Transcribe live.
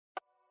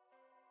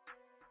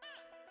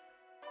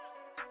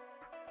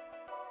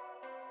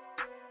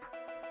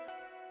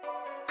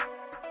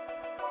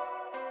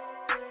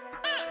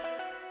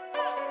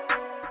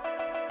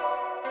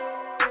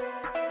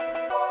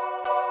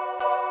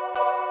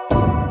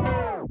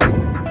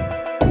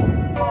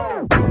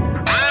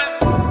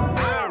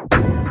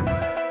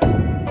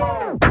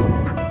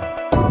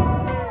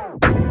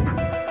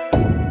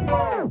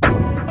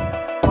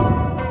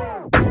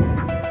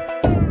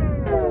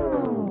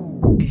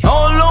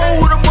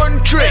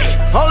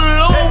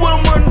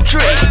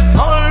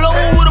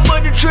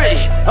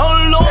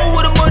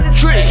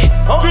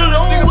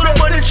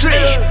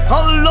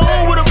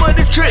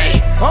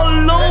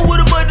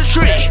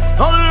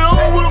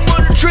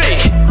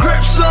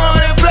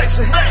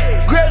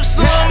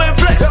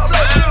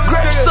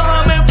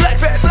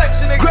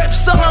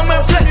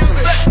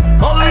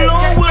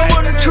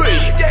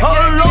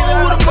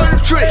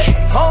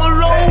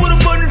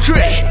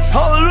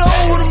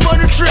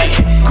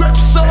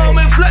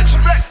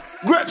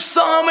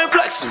some and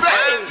flex 'em.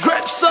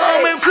 Grab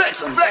some and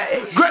flex 'em.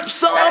 Grab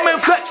some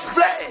and flex 'em.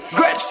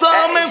 Grab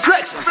some and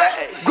flex 'em.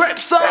 Grab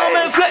some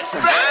and flex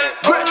 'em.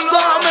 Grab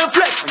some and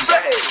flex 'em.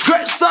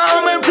 Grab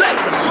some and flex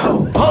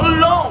 'em. All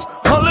alone,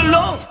 all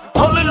alone,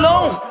 all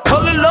alone,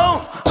 all alone,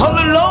 all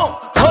alone,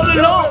 all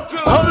alone,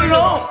 all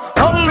alone,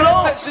 all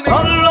alone,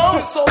 all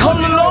alone, all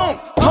alone,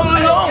 all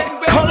alone,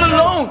 all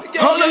alone,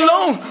 all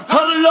alone,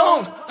 all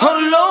alone, all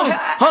alone,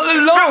 all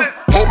alone,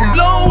 all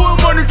alone with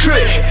a money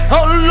tree,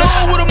 all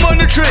alone with a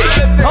money tree,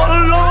 all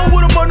alone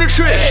with a money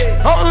tree,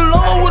 all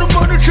alone with a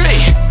money tree.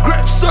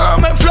 Grab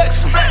some and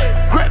flex 'em.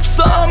 Grab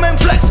some and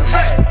flex 'em.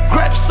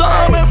 Grab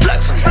some and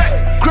flex 'em.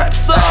 Grab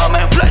some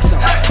and flex 'em.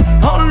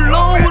 All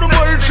alone with a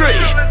money tree,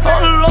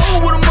 all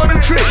alone with a money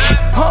tree,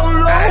 all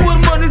alone with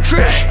a money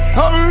tree,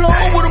 all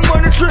alone with a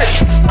money tree.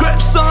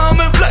 Grab some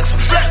and flex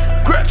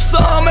 'em. Grab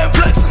some and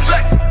flex 'em.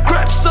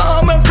 Grab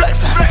some and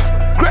flex 'em.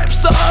 Grab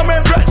some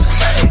and flex 'em.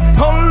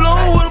 All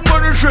alone with a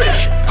money tree,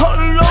 all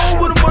alone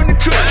with a money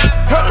tree,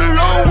 all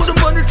alone with a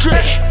money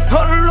tree,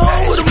 all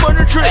alone with a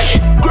money tree.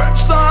 Grab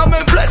some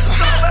and flex 'em.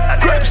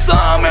 Grab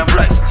some and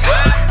flex 'em.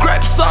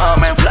 Grab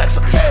some and flex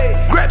 'em.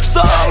 Grab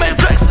some and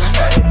flex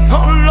 'em.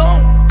 All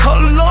alone,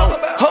 all alone,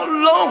 all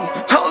alone,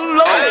 all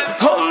alone,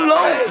 all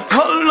alone,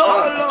 all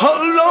alone, all alone,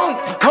 all alone,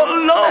 all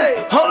alone,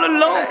 all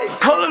alone,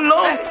 all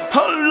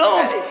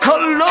alone,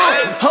 all alone,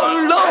 all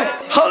alone,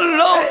 all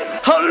alone,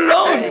 all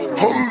alone.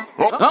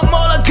 I'm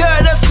all I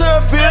got, that's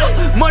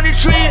Surffield. Money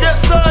tree,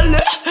 that's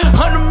solid.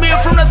 100 mil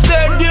from the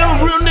stadium.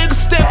 Real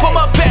niggas stamp on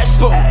my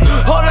passport.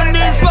 All I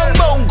need is my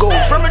mongo.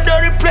 From a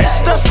dirty place,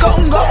 that's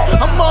Congo.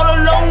 I'm all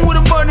alone with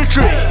a money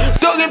tree.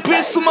 Dug and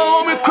piss to my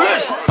homie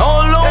Chris.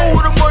 All alone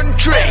with a money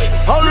tree.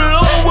 All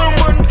alone with a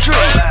money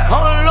tree.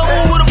 All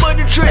alone with a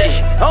money tree.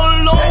 All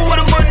alone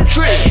with a money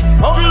tree.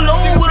 All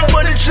alone with a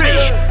money tree.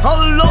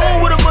 All alone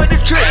with a money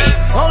tree.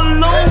 All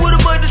alone with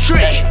a money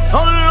tree.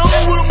 All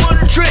alone with a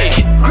money tree.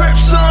 Grab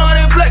some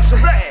and flex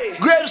 'em.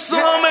 Grab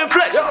some and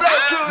flex 'em.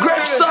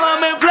 Grab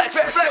some and flex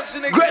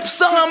 'em. Grab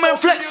some and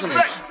flex 'em.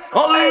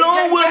 All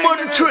alone with a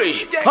money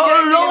tree. All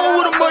alone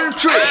with a money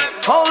tree.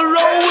 All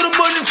alone with a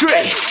money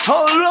tree.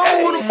 All alone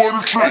with a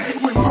money tree.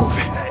 We're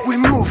moving, we're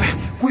moving,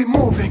 we're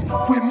moving,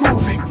 we're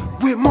moving,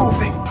 we're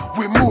moving,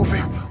 we're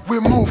moving,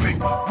 we're moving,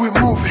 we're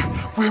moving,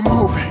 we're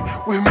moving,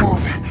 we're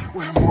moving,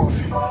 we're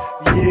moving.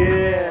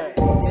 Yeah.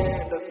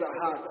 That's a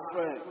hot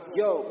track.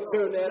 Yo,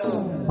 turn that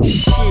up.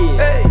 Shit.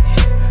 Hey,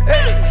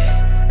 hey.